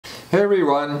Hey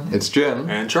everyone, it's Jim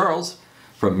and Charles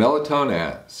from Mellow,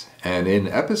 and in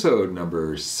episode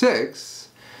number 6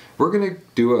 we're going to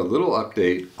do a little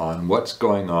update on what's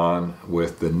going on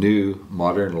with the new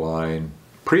modern line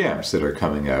preamps that are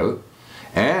coming out.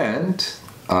 And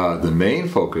the main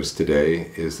focus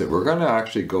today is that we're going to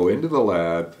actually go into the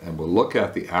lab and we'll look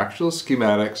at the actual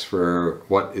schematics for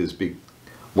what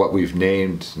we've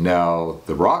named now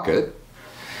the Rocket,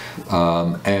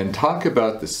 and talk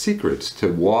about the secrets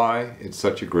to why it's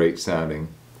such a great sounding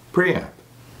preamp.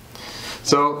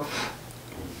 So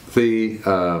the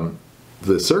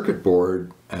circuit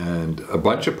board and a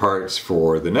bunch of parts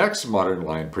for the next modern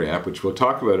line preamp, which we'll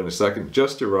talk about in a second,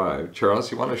 just arrived.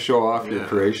 Charles, you want to show off your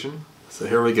creation? So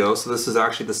here we go. So this is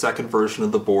actually the second version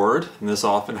of the board, and this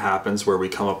often happens where we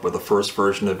come up with the first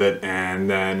version of it and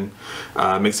then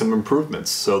make some improvements.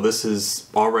 So this is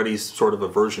already sort of a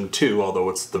version 2, although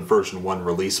it's the version 1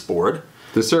 release board.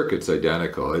 The circuit's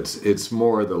identical. It's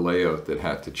more the layout that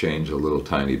had to change a little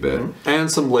tiny bit. And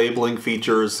some labeling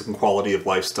features and quality of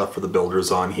life stuff for the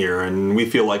builders on here, and we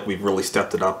feel like we've really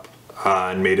stepped it up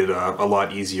and made it a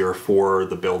lot easier for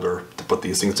the builder to put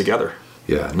these things together.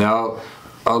 Yeah. Now,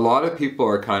 a lot of people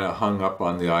are kind of hung up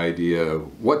on the idea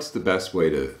of what's the best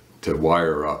way to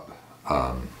wire up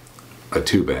a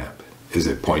tube amp. Is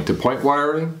it point-to-point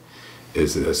wiring?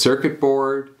 Is it a circuit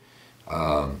board?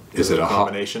 Is it a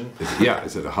combination?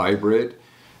 Is it a hybrid?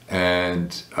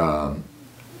 And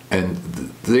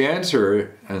the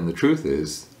answer and the truth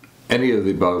is any of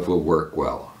the above will work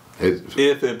well.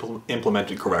 If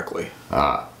implemented correctly.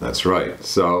 That's right.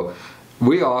 So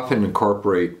we often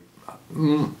incorporate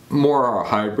more a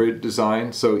hybrid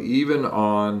design. So even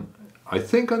on, I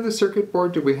think on the circuit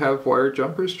board, do we have wire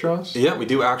jumpers, Charles? Yeah, we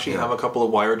do actually have a couple of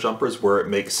wire jumpers where it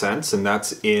makes sense, and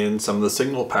that's in some of the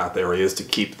signal path areas to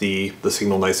keep the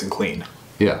signal nice and clean.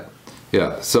 Yeah,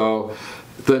 yeah. So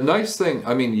the nice thing,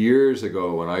 I mean, years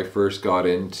ago when I first got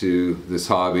into this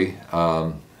hobby,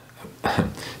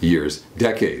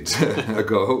 decades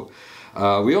ago,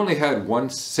 we only had one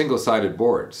single-sided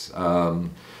boards.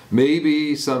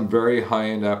 Maybe some very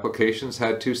high-end applications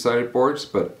had two-sided boards,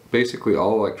 but basically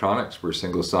all electronics were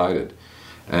single-sided.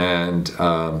 And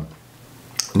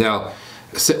now,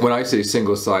 when I say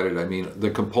single-sided, I mean the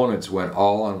components went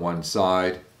all on one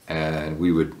side, and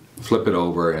we would flip it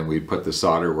over and we'd put the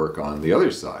solder work on the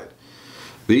other side.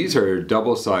 These are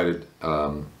double-sided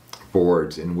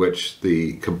boards in which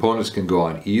the components can go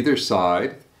on either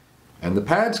side, and the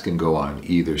pads can go on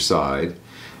either side.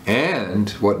 And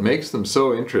what makes them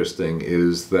so interesting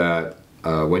is that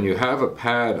when you have a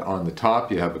pad on the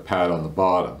top, you have a pad on the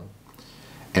bottom.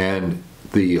 And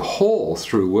the hole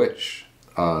through which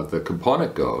the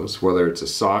component goes, whether it's a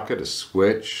socket, a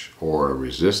switch, or a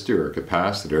resistor or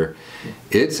capacitor,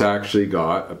 it's actually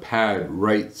got a pad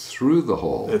right through the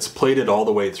hole. It's plated all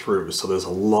the way through, so there's a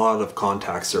lot of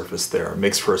contact surface there. It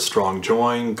makes for a strong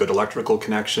join, good electrical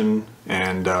connection,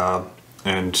 and a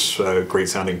great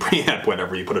sounding preamp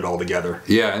whenever you put it all together.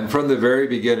 Yeah, and from the very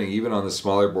beginning, even on the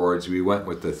smaller boards, we went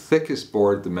with the thickest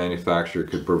board the manufacturer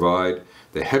could provide,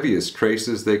 the heaviest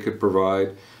traces they could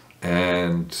provide,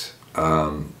 and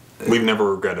we've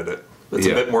never regretted it. It's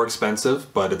a bit more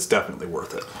expensive, but it's definitely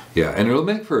worth it. Yeah, and it'll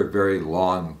make for a very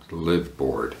long-lived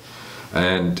board.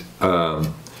 And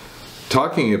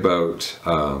talking about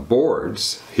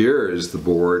boards, here is the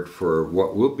board for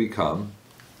what will become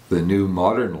the new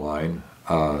modern line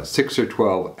 6 or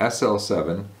 12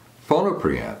 SL7 phono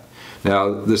preamp.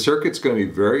 Now the circuit's going to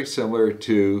be very similar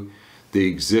to the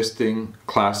existing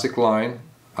classic line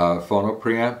phono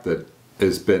preamp that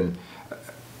has been,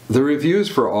 the reviews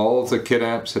for all of the kit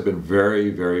amps have been very,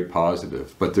 very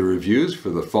positive, but the reviews for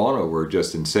the phono were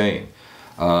just insane.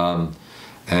 And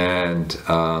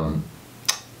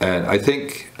I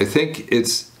think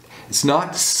it's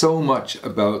not so much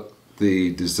about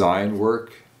the design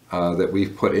work that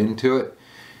we've put into it.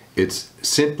 It's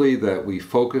simply that we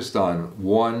focused on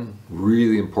one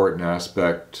really important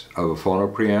aspect of a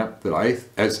phono preamp that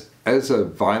as a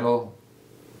vinyl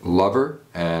lover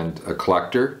and a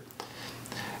collector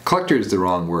is the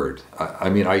wrong word. I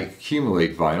mean, I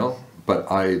accumulate vinyl, but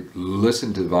I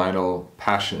listen to vinyl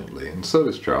passionately, and so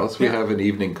does Charles. We have an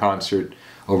evening concert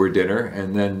over dinner,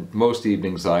 and then most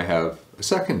evenings I have a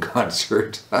second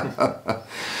concert.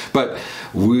 But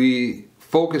we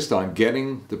focused on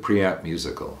getting the preamp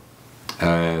musical,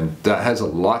 and that has a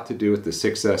lot to do with the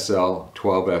 6SL,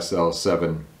 12SL,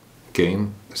 7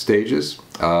 gain stages,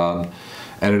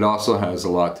 and it also has a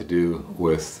lot to do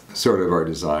with sort of our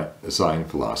design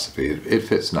philosophy. It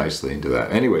fits nicely into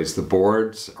that. Anyways, the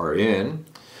boards are in,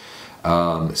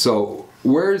 so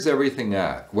where's everything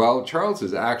at? Well, Charles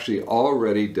has actually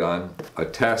already done a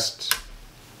test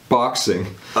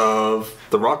boxing Of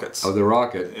the rockets. of the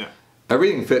rocket. Yeah.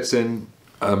 Everything fits in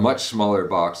a much smaller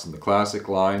box than the classic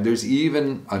line. There's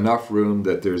even enough room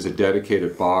that there's a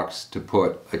dedicated box to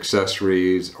put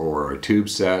accessories or a tube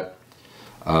set.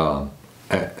 And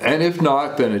if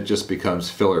not, then it just becomes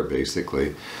filler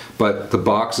basically. But the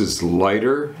box is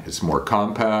lighter, it's more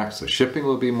compact, so shipping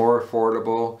will be more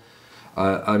affordable.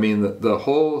 I mean, the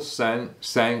whole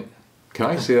can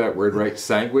I say that word right?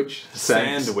 Sandwich?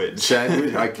 Sandwich.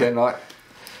 Sandwich. I cannot.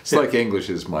 It's like English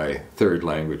is my third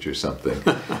language or something.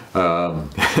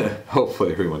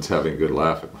 Hopefully everyone's having a good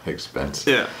laugh at my expense.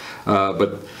 Yeah.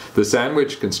 But the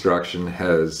sandwich construction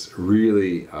has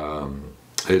really,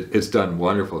 it's done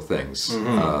wonderful things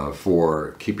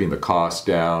for keeping the cost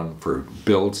down, for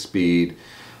build speed.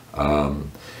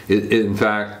 In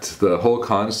fact, the whole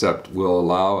concept will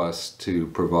allow us to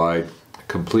provide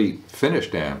complete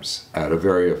finished amps at a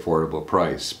very affordable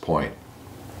price point.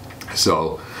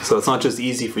 So it's not just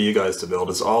easy for you guys to build,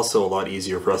 it's also a lot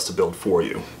easier for us to build for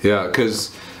you. yeah,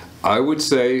 because I would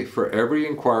say for every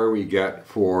inquiry we get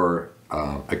for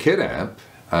a kit amp,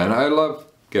 and I love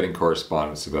getting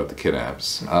correspondence about the kit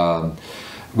amps,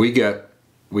 we get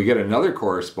another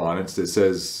correspondence that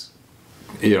says,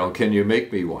 you know, can you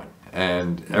make me one?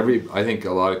 And I think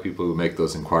a lot of people who make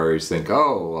those inquiries think,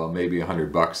 oh, well, maybe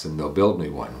 $100 and they'll build me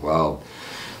one. Well,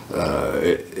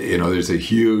 you know, there's a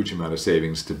huge amount of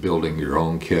savings to building your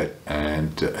own kit,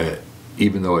 and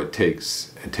even though it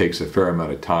takes a fair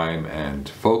amount of time and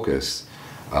focus,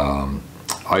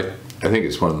 I think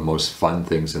it's one of the most fun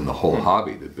things in the whole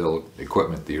hobby to build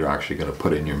equipment that you're actually going to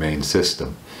put in your main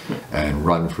system and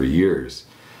run for years.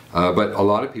 But a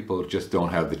lot of people just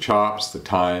don't have the chops, the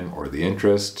time, or the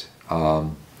interest,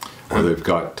 or they've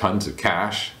got tons of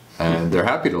cash, and they're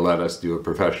happy to let us do a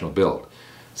professional build.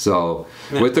 So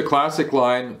with the classic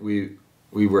line, we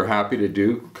were happy to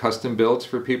do custom builds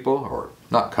for people, or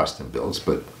not custom builds,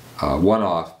 but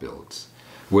one-off builds.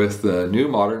 With the new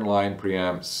modern line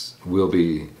preamps, we'll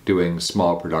be doing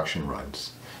small production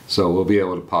runs. So we'll be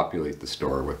able to populate the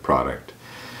store with product.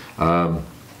 And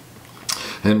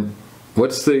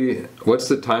what's the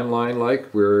timeline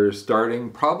like? We're starting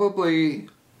probably,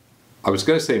 I was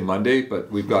going to say Monday,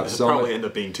 but we've got probably end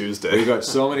up being Tuesday. We've got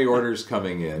so many orders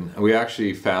coming in. We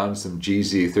actually found some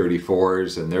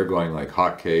GZ34s, and they're going like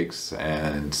hotcakes,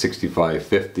 and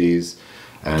 6550s,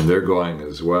 and they're going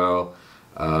as well.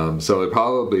 So it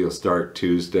probably will start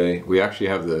Tuesday. We actually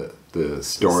have the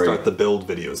story. Start the build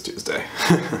videos Tuesday.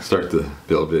 Start the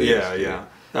build videos. Yeah.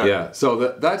 Yeah, so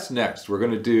that's next. We're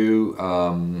going to do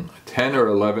 10 or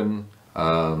 11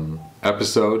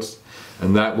 episodes,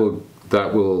 and that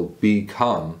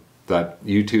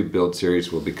YouTube build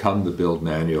series will become the build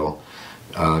manual,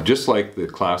 just like the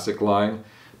classic line.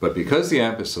 But because the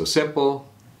amp is so simple,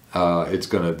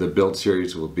 the build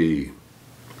series will be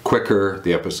quicker,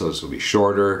 the episodes will be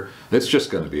shorter. It's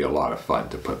just going to be a lot of fun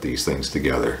to put these things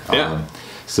together. Yeah.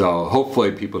 So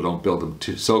hopefully people don't build them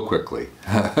so quickly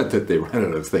that they run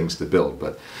out of things to build.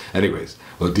 But anyways,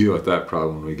 we'll deal with that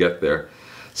problem when we get there.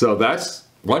 So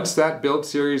once that build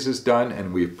series is done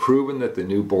and we've proven that the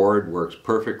new board works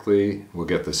perfectly, we'll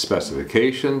get the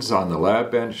specifications on the lab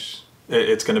bench.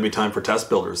 It's going to be time for test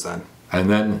builders then. And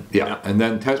then, and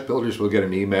then test builders will get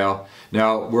an email.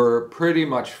 Now, we're pretty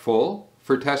much full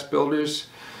for test builders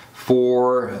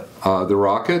for the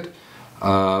rocket.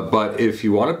 But if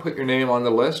you want to put your name on the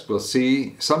list, we'll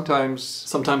see.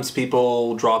 Sometimes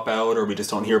people drop out, or we just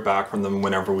don't hear back from them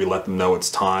whenever we let them know it's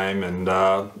time. And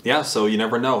so you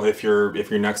never know. If you're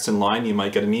next in line, you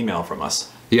might get an email from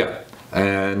us. Yeah,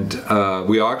 and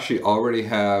we actually already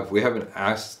we haven't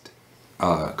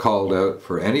called out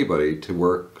for anybody to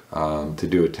work to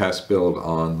do a test build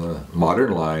on the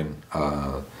modern line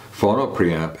phono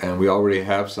preamp, and we already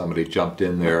have somebody jumped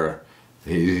in there.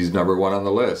 He's #1 on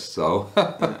the list, so.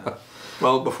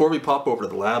 Well, before we pop over to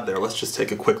the lab there, let's just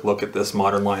take a quick look at this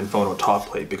modern line phono top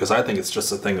plate, because I think it's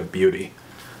just a thing of beauty.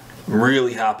 I'm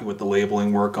really happy with the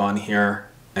labeling work on here,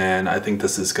 and I think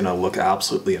this is going to look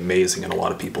absolutely amazing in a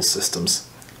lot of people's systems.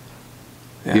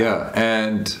 Yeah,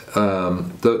 and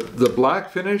the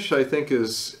black finish I think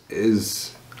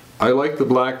is I like the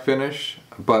black finish,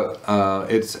 but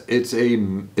it's a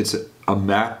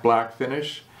matte black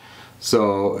finish.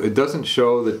 So it doesn't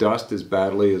show the dust as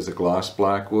badly as the gloss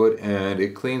black would, and it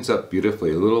cleans up beautifully.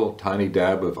 A little tiny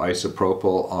dab of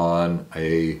isopropyl on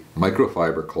a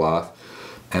microfiber cloth,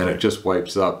 and it just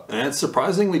wipes up. And it's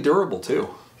surprisingly durable too.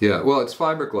 Yeah, well, it's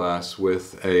fiberglass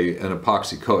with an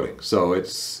epoxy coating, so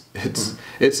it's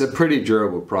a pretty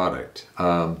durable product.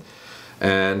 And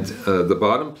the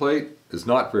bottom plate is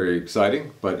not very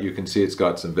exciting, but you can see it's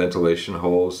got some ventilation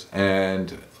holes,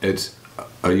 and it's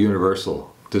a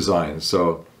universal design.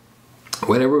 So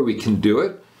whenever we can do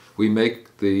it, we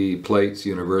make the plates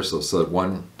universal so that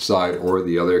one side or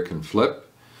the other can flip.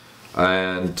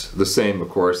 And the same, of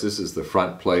course, this is the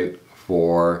front plate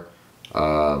for the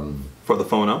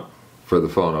phono. For the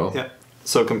phono. Yeah.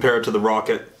 So compared to the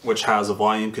Rocket, which has a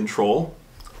volume control,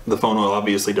 the phono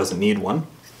obviously doesn't need one.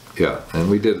 Yeah, and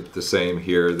we did the same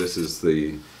here. This is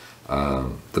the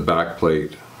back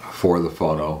plate for the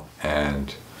phono,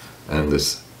 and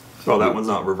this. Oh, that one's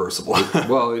not reversible.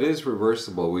 Well, it is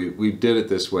reversible. We did it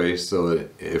this way so that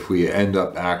if we end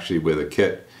up actually with a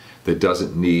kit that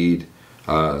doesn't need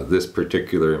this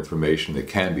particular information, it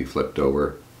can be flipped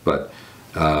over, but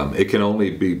it can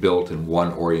only be built in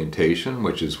one orientation,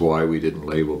 which is why we didn't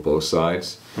label both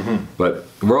sides. Mm-hmm. But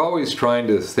we're always trying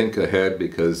to think ahead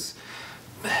because,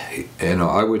 you know,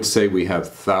 I would say we have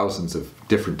thousands of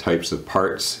different types of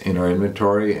parts in our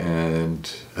inventory, and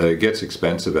it gets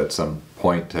expensive at some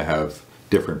point to have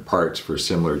different parts for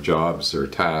similar jobs or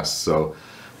tasks. So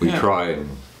we try and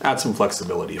add some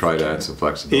flexibility. Try to add some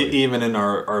flexibility. Even in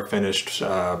our finished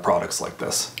products like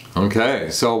this. Okay,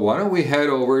 so why don't we head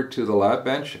over to the lab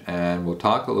bench and we'll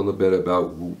talk a little bit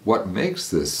about what makes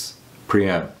this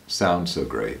preamp sound so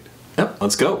great. Yep,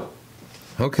 let's go.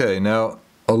 Okay, now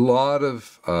a lot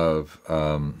of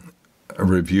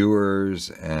reviewers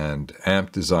and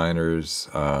amp designers,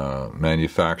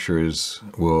 manufacturers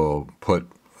will put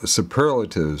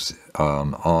superlatives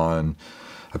on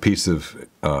a piece of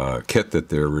kit that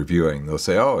they're reviewing. They'll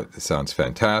say, oh, it sounds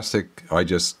fantastic. I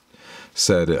just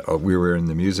said, we were in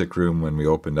the music room when we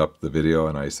opened up the video,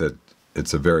 and I said,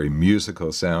 it's a very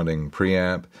musical sounding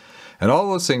preamp. And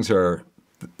all those things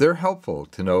they're helpful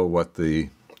to know what the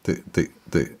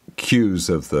cues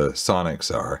of the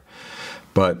sonics are.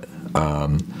 But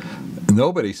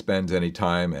nobody spends any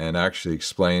time and actually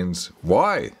explains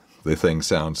why the thing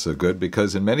sounds so good,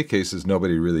 because in many cases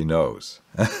nobody really knows.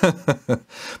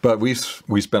 But we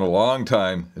spent a long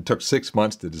time. It took 6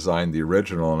 months to design the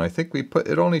original, and I think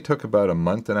it only took about a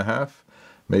month and a half,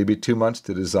 maybe 2 months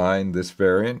to design this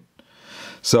variant.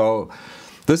 So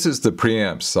this is the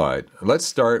preamp side. Let's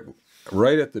start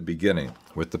right at the beginning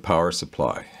with the power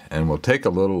supply, and we'll take a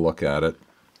little look at it.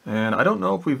 And I don't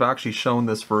know if we've actually shown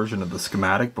this version of the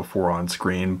schematic before on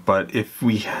screen, but if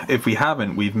we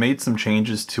haven't, we've made some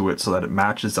changes to it so that it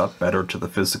matches up better to the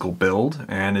physical build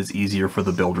and is easier for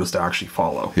the builders to actually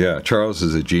follow. Yeah, Charles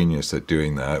is a genius at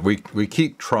doing that. We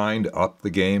keep trying to up the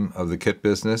game of the kit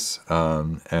business,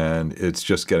 and it's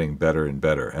just getting better and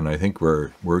better. And I think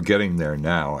we're getting there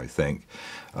now, I think.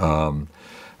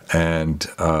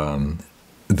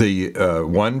 The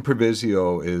one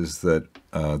proviso is that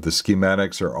the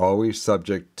schematics are always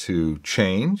subject to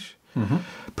change,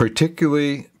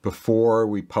 particularly before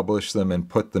we publish them and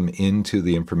put them into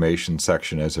the information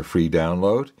section as a free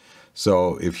download.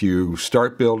 So if you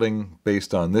start building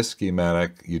based on this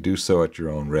schematic, you do so at your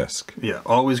own risk. Yeah,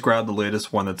 always grab the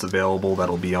latest one that's available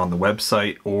that'll be on the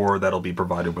website or that'll be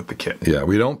provided with the kit. Yeah,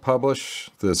 we don't publish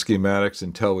the schematics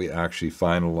until we actually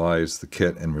finalize the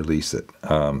kit and release it.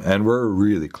 And we're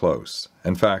really close.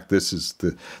 In fact, these are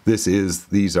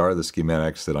the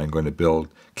schematics that I'm going to build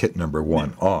kit number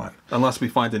 1 on. Unless we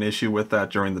find an issue with that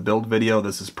during the build video,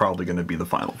 this is probably going to be the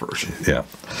final version. Yeah.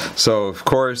 So, of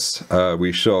course,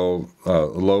 we show a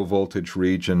low voltage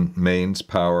region, mains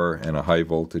power, and a high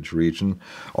voltage region.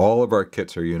 All of our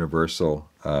kits are universal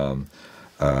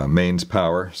mains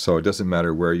power, so it doesn't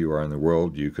matter where you are in the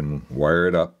world, you can wire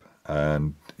it up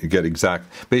and you get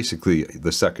basically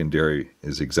the secondary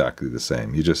is exactly the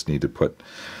same. You just need to put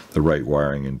the right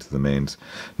wiring into the mains.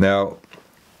 Now,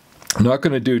 I'm not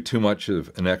going to do too much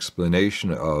of an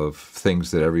explanation of things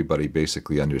that everybody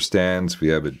basically understands. We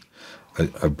have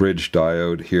a bridge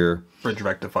diode here. Bridge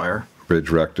rectifier. Bridge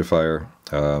rectifier,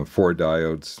 4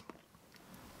 diodes.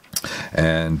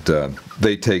 And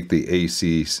they take the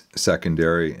AC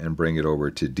secondary and bring it over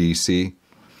to DC.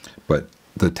 But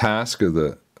the task of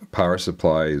the power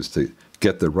supply is to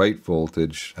get the right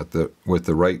voltage with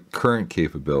the right current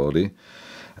capability,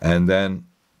 and then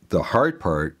the hard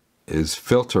part is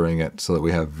filtering it so that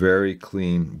we have very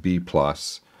clean B+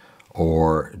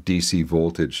 or DC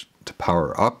voltage to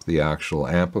power up the actual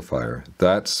amplifier.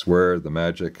 That's where the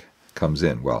magic comes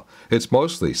in. Well, it's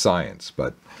mostly science,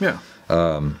 but yeah.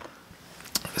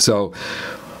 So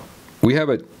we have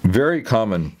a very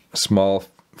common small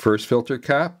first filter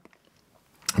cap.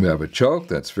 We have a choke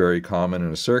that's very common in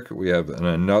a circuit. We have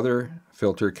another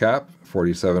filter cap,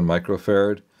 47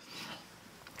 microfarad.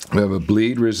 We have a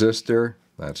bleed resistor.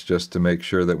 That's just to make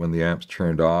sure that when the amp's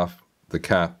turned off,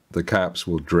 the caps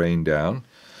will drain down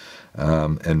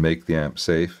and make the amp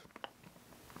safe.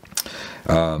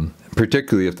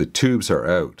 Particularly if the tubes are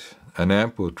out. An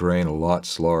amp will drain a lot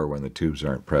slower when the tubes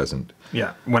aren't present.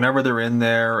 Yeah, whenever they're in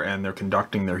there and they're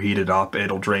conducting, they're heated up,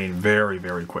 it'll drain very,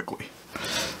 very quickly.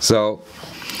 So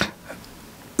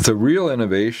the real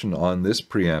innovation on this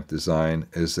preamp design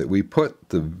is that we put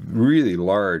the really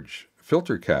large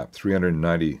filter cap,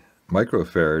 390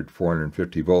 microfarad,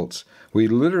 450 volts, we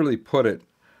literally put it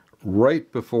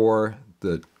right before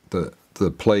the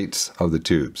plates of the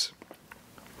tubes.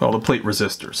 Well, the plate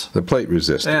resistors. The plate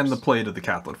resistors. And the plate of the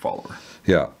cathode follower.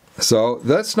 Yeah. So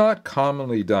that's not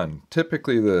commonly done.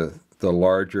 Typically the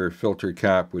larger filter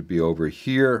cap would be over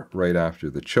here right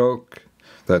after the choke.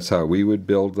 That's how we would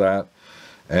build that.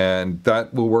 And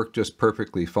that will work just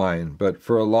perfectly fine. But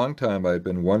for a long time I've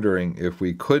been wondering if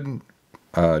we couldn't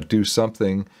do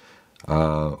something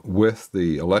with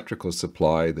the electrical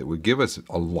supply that would give us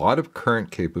a lot of current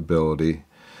capability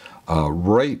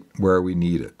right where we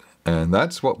need it. And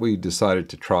that's what we decided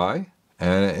to try,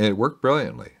 and it worked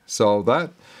brilliantly. So that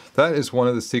is one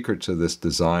of the secrets of this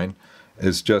design,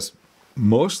 is just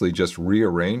mostly just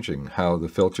rearranging how the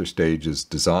filter stage is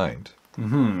designed.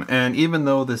 Mm-hmm. And even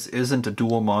though this isn't a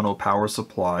dual mono power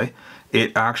supply,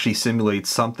 it actually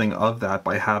simulates something of that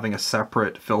by having a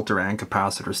separate filter and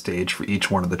capacitor stage for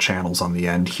each one of the channels on the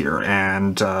end here.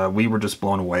 And we were just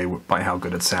blown away by how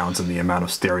good it sounds and the amount of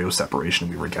stereo separation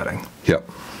we were getting. Yep.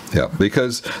 Yeah,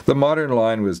 because the modern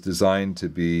line was designed to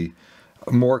be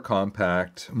more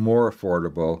compact, more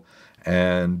affordable,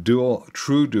 and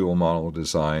true dual mono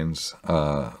designs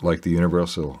like the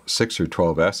Universal 6 or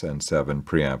 12 SN7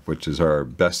 preamp, which is our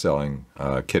best-selling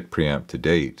kit preamp to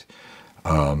date,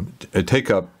 it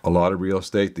take up a lot of real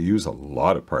estate. They use a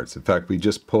lot of parts. In fact, we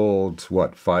just pulled,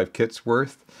 5 kits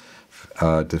worth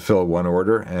to fill one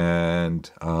order,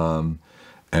 and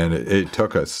it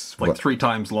took us like 3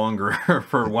 times longer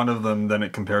for one of them than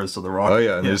it compares to the rocket. Oh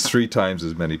yeah, and there's 3 times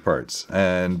as many parts,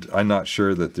 and I'm not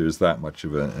sure that there's that much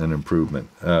of an improvement.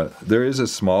 There is a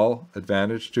small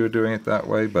advantage to doing it that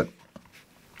way, but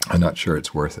I'm not sure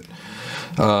it's worth it.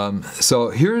 So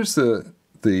here's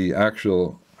the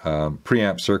actual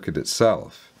preamp circuit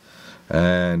itself,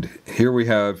 and here we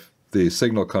have the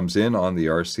signal comes in on the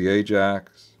RCA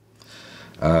jacks.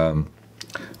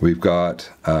 We've got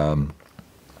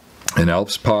an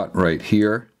Alps pot right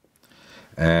here,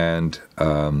 and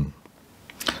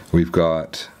we've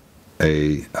got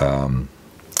a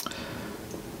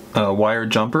wire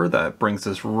jumper that brings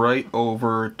us right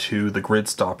over to the grid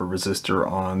stopper resistor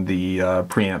on the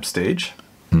preamp stage.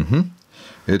 Mm-hmm.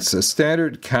 It's a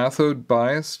standard cathode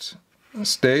biased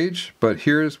stage, but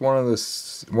here's one of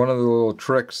the little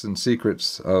tricks and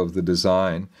secrets of the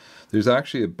design. There's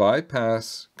actually a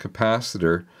bypass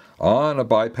capacitor on a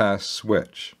bypass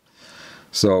switch.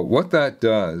 So what that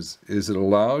does is it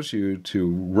allows you to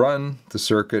run the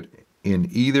circuit in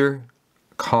either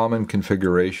common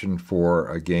configuration for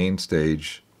a gain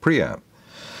stage preamp.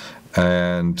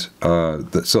 And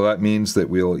so that means that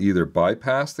we'll either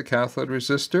bypass the cathode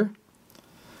resistor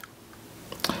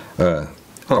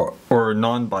or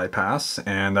non-bypass,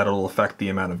 and that'll affect the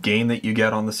amount of gain that you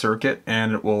get on the circuit,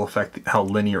 and it will affect how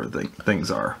linear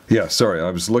things are. Yeah, sorry, I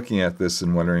was looking at this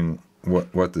and wondering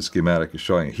what the schematic is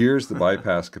showing. Here's the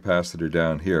bypass capacitor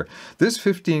down here. This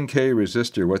 15K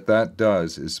resistor, what that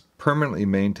does is permanently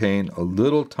maintain a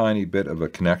little tiny bit of a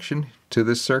connection to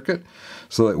this circuit,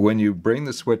 so that when you bring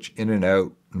the switch in and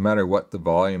out, no matter what the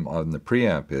volume on the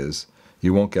preamp is,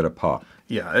 you won't get a pop.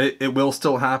 Yeah, it will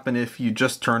still happen if you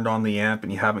just turned on the amp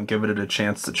and you haven't given it a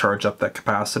chance to charge up that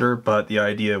capacitor, but the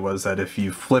idea was that if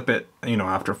you flip it,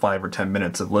 after 5 or 10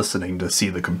 minutes of listening to see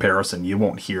the comparison, you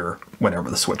won't hear whenever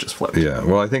the switch is flipped. Yeah,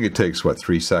 well, I think it takes,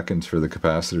 3 seconds for the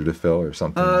capacitor to fill or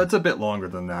something? It's a bit longer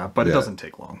than that, but it doesn't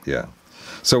take long. Yeah.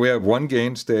 So we have one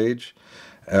gain stage.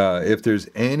 If there's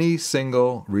any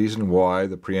single reason why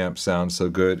the preamp sounds so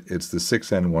good, it's the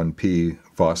 6N1P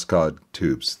Voskhod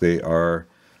tubes. They are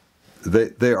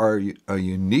a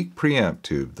unique preamp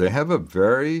tube. They have a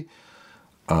very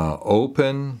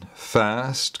open,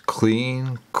 fast,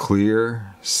 clean,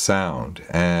 clear sound.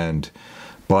 And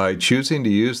by choosing to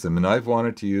use them, and I've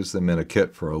wanted to use them in a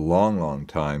kit for a long, long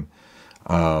time,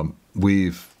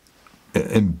 we've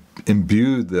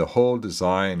imbued the whole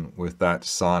design with that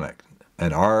sonic.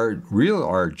 And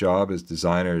our job as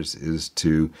designers is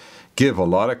to give a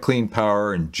lot of clean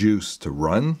power and juice to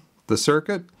run the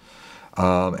circuit,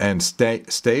 and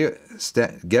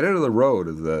get out of the road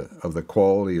of the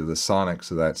quality of the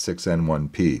sonics of that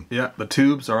 6N1P. Yeah, the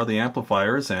tubes are the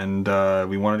amplifiers, and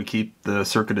we wanted to keep the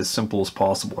circuit as simple as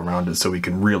possible around it so we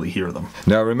can really hear them.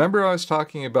 Now, remember I was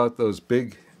talking about those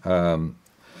big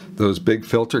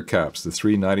filter caps, the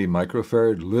 390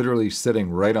 microfarad, literally sitting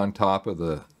right on top of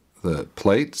the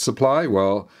plate supply?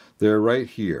 Well, they're right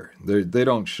here. They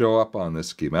don't show up on this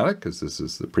schematic because this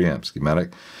is the preamp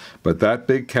schematic, but that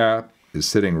big cap is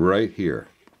sitting right here.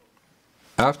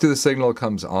 After the signal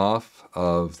comes off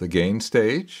of the gain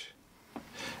stage,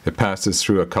 it passes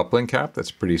through a coupling cap. That's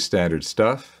pretty standard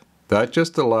stuff. That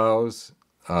just allows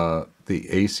the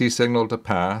AC signal to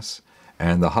pass,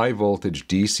 and the high voltage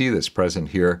DC that's present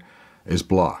here is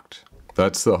blocked.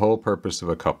 That's the whole purpose of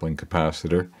a coupling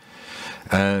capacitor.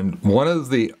 And one of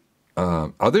the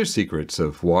other secrets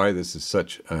of why this is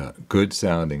such a good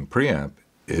sounding preamp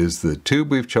is the tube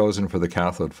we've chosen for the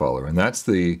cathode follower, and that's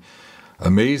the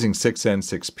amazing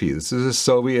 6N6P. This is a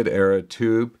Soviet era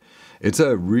tube. It's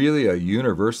really a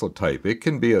universal type. It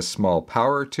can be a small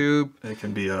power tube. It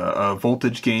can be a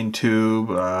voltage gain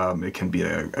tube. It can be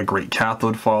a great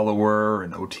cathode follower,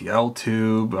 an OTL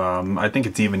tube. I think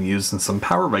it's even used in some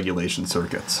power regulation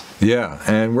circuits. Yeah,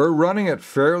 and we're running it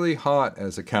fairly hot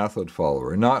as a cathode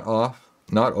follower. Not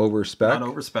over spec. Not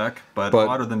over spec, but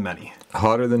hotter than many.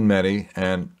 Hotter than many.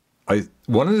 And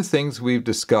one of the things we've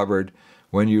discovered,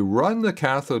 when you run the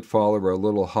cathode follower a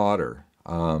little hotter,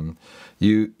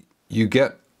 you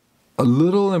get a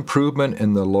little improvement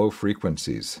in the low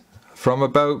frequencies from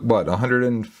about,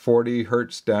 140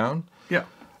 hertz down? Yeah.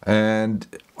 And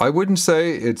I wouldn't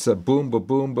say it's a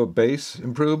boom-ba-boom-ba bass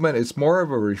improvement. It's more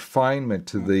of a refinement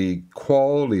to the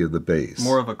quality of the bass.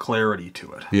 More of a clarity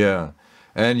to it. Yeah.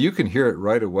 And you can hear it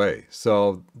right away.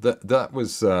 So that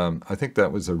was, I think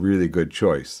that was a really good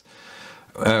choice.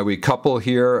 We couple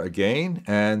here again,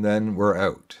 and then we're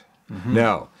out. Mm-hmm.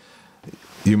 Now,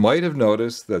 you might have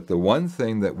noticed that the one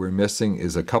thing that we're missing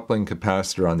is a coupling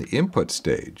capacitor on the input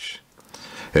stage.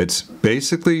 It's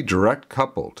basically direct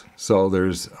coupled. So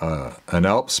there's an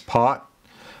ALPS pot,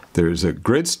 there's a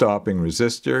grid stopping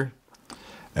resistor,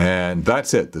 and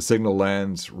that's it. The signal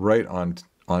lands right onto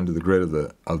the grid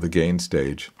of the gain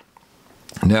stage.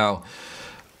 Now,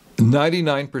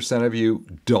 99% of you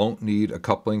don't need a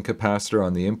coupling capacitor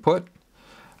on the input,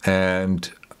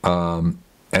 and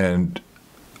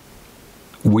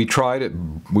we tried it.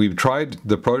 We've tried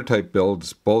the prototype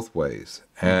builds both ways,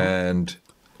 and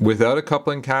without a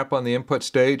coupling cap on the input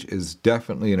stage is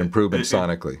definitely an improvement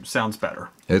sonically. It sounds better.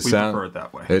 We prefer it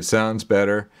that way. It sounds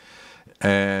better,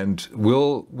 and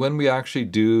when we actually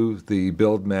do the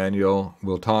build manual,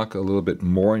 we'll talk a little bit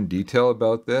more in detail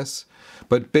about this.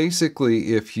 But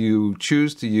basically, if you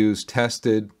choose to use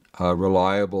tested,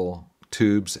 reliable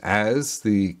tubes as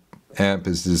the amp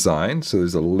is designed, so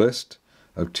there's a list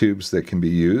of tubes that can be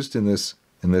used in this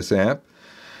amp,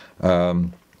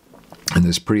 in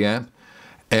this preamp,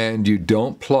 and you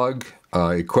don't plug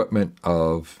equipment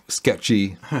of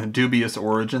sketchy, dubious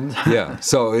origins. Yeah,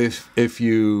 so if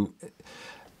you'll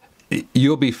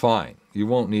be fine. You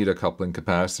won't need a coupling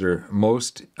capacitor.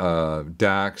 Most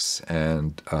DACs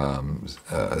and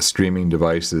streaming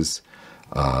devices,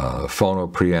 phono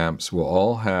preamps will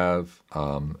all have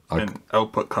an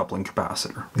output coupling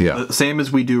capacitor. Yeah. The same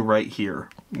as we do right here.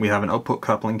 We have an output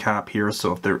coupling cap here,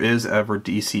 so if there is ever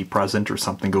DC present or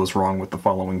something goes wrong with the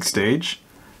following stage,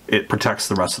 it protects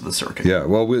the rest of the circuit. Yeah,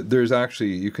 well, there's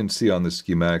actually, you can see on the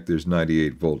schematic, there's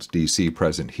 98 volts DC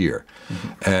present here.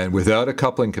 Mm-hmm. And without a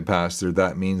coupling capacitor,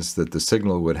 that means that the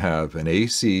signal would have an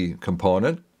AC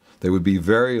component that would be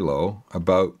very low,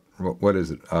 about, what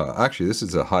is it? Actually, this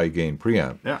is a high gain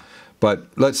preamp. Yeah. But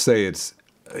let's say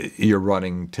you're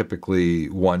running typically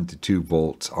 1 to 2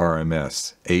 volts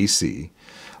RMS AC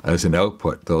as an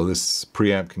output, though this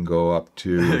preamp can go up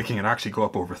to... It can actually go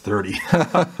up over 30.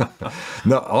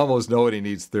 No, almost nobody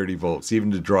needs 30 volts, even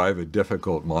to drive a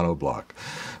difficult monoblock.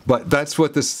 But that's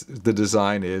what the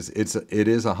design is. It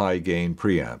is a high gain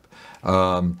preamp.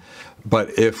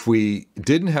 But if we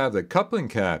didn't have the coupling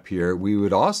cap here, we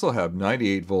would also have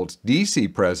 98 volts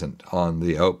DC present on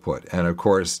the output. And of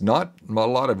course, not a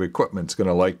lot of equipment's going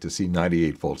to like to see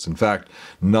 98 volts. In fact,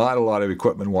 not a lot of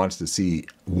equipment wants to see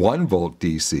 1 volt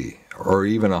DC or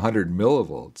even 100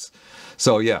 millivolts.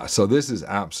 So yeah, so this is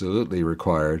absolutely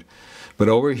required. But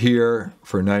over here,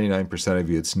 for 99% of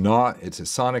you, it's a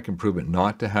sonic improvement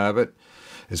not to have it.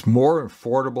 It's more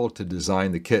affordable to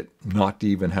design the kit not to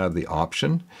even have the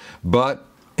option. But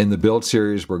in the build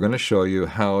series, we're going to show you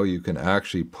how you can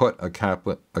actually put a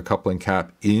coupling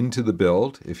cap into the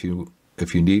build if you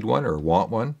need one or want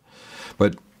one.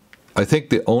 But I think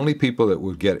the only people that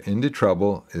would get into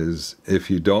trouble is if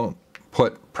you don't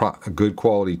put good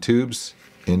quality tubes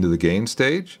into the gain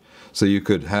stage. So you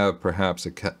could have perhaps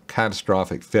a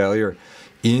catastrophic failure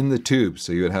in the tube.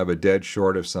 So you would have a dead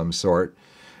short of some sort,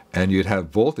 and you'd have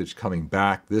voltage coming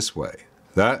back this way.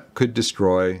 That could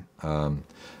destroy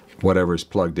whatever's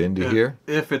plugged into here.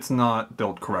 If it's not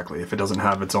built correctly, if it doesn't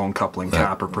have its own coupling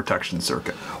cap or protection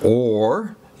circuit.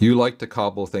 Or you like to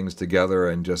cobble things together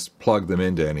and just plug them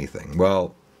into anything.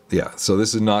 Well, yeah, so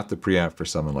this is not the preamp for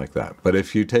someone like that. But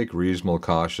if you take reasonable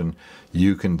caution,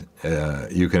 you can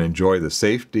enjoy the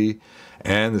safety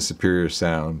and the superior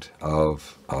sound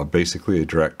of basically a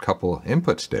direct couple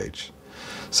input stage.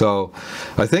 So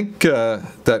I think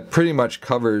that pretty much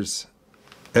covers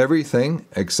everything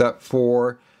except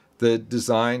for the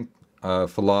design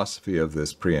philosophy of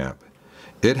this preamp.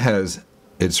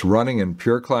 It's running in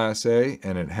pure Class A,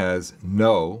 and it has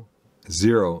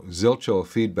zero zilcho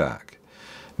feedback.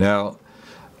 Now,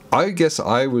 I guess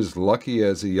I was lucky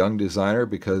as a young designer,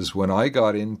 because when I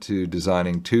got into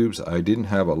designing tubes, I didn't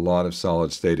have a lot of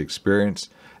solid state experience,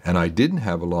 and I didn't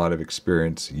have a lot of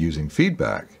experience using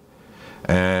feedback.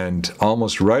 And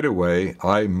almost right away,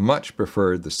 I much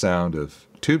preferred the sound of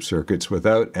tube circuits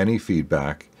without any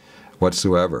feedback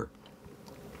whatsoever.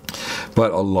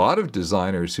 But a lot of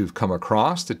designers who've come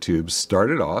across the tubes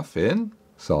started off in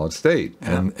solid state.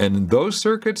 And in those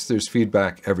circuits, there's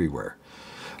feedback everywhere.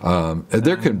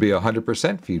 There can be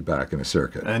 100% feedback in a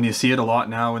circuit. And you see it a lot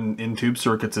now in tube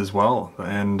circuits as well.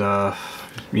 And,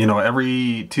 you know,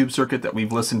 every tube circuit that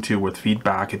we've listened to with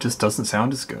feedback, it just doesn't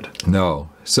sound as good. No.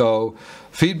 So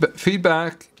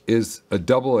feedback is a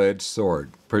double-edged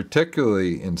sword,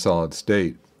 particularly in solid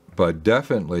state, but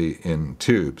definitely in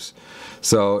tubes.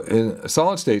 So in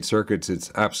solid state circuits,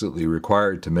 it's absolutely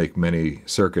required to make many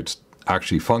circuits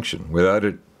actually function. Without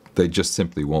it, they just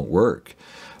simply won't work.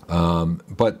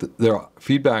 But their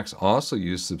feedback's also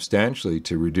used substantially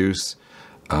to reduce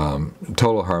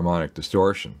total harmonic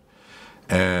distortion.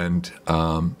 And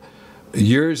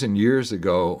years and years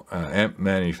ago, amp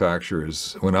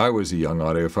manufacturers, when I was a young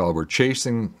audiophile, were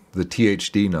chasing the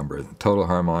THD number, the total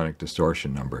harmonic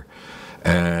distortion number.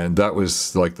 And that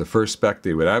was like the first spec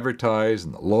they would advertise,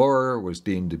 and the lower was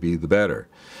deemed to be the better.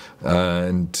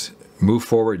 And move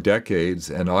forward decades,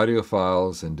 and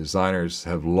audiophiles and designers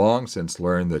have long since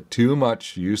learned that too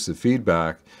much use of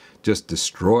feedback just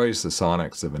destroys the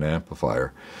sonics of an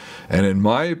amplifier. And in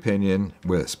my opinion,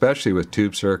 especially with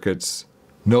tube circuits,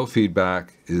 no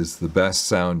feedback is the best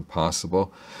sound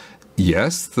possible.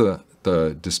 Yes, the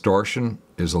distortion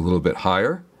is a little bit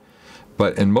higher,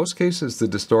 but in most cases, the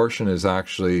distortion is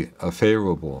actually a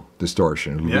favorable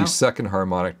distortion. It'll be second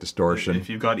harmonic distortion. If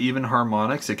you've got even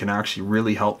harmonics, it can actually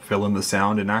really help fill in the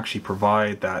sound and actually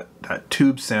provide that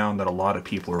tube sound that a lot of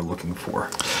people are looking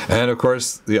for. And of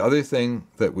course, the other thing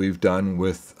that we've done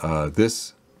with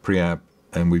this preamp,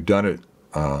 and we've done it,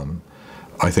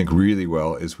 I think, really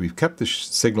well, is we've kept the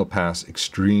signal pass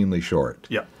extremely short.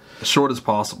 Yeah, as short as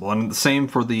possible. And the same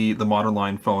for the modern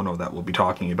line phono that we'll be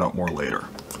talking about more later.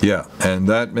 Yeah, and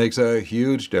that makes a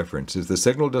huge difference. Is the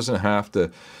signal doesn't have to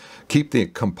keep the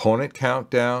component count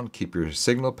down, keep your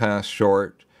signal pass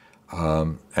short,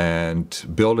 and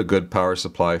build a good power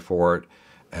supply for it.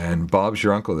 And Bob's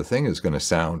your uncle, the thing is going to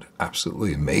sound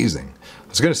absolutely amazing. I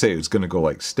was going to say it's going to go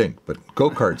like stink, but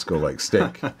go-karts go like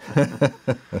stink.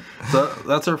 So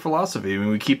that's our philosophy. I mean,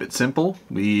 we keep it simple.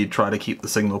 We try to keep the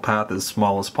signal path as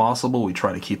small as possible. We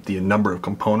try to keep the number of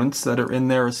components that are in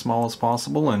there as small as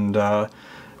possible. And,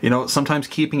 you know, sometimes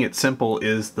keeping it simple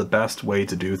is the best way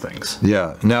to do things.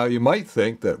 Yeah. Now, you might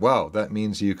think that, wow, that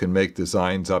means you can make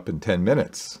designs up in 10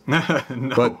 minutes. No.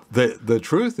 But the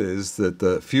truth is that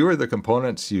the fewer the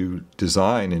components you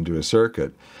design into a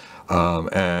circuit,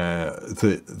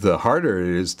 the harder it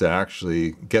is to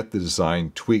actually get the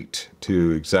design tweaked to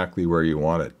exactly where you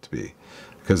want it to be.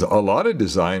 Because a lot of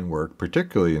design work,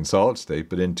 particularly in solid state,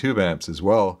 but in tube amps as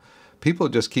well, people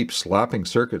just keep slapping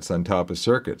circuits on top of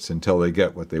circuits until they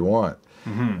get what they want.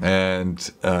 Mm-hmm. And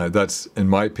that's, in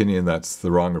my opinion, that's the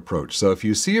wrong approach. So if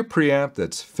you see a preamp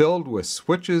that's filled with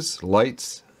switches,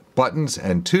 lights, buttons,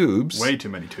 and tubes... Way too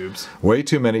many tubes. Way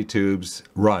too many tubes,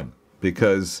 run.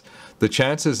 Because the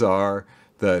chances are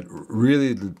that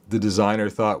really the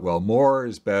designer thought, well, more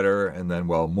is better, and then,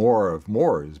 well, more of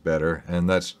more is better. And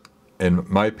that's, in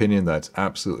my opinion, that's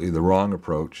absolutely the wrong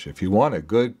approach. If you want a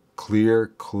good, clear,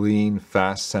 clean,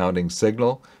 fast-sounding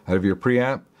signal out of your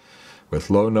preamp with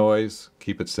low noise,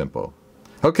 keep it simple.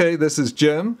 Okay, this is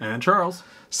Jim. And Charles.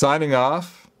 Signing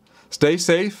off. Stay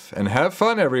safe and have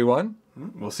fun, everyone.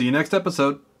 We'll see you next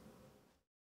episode.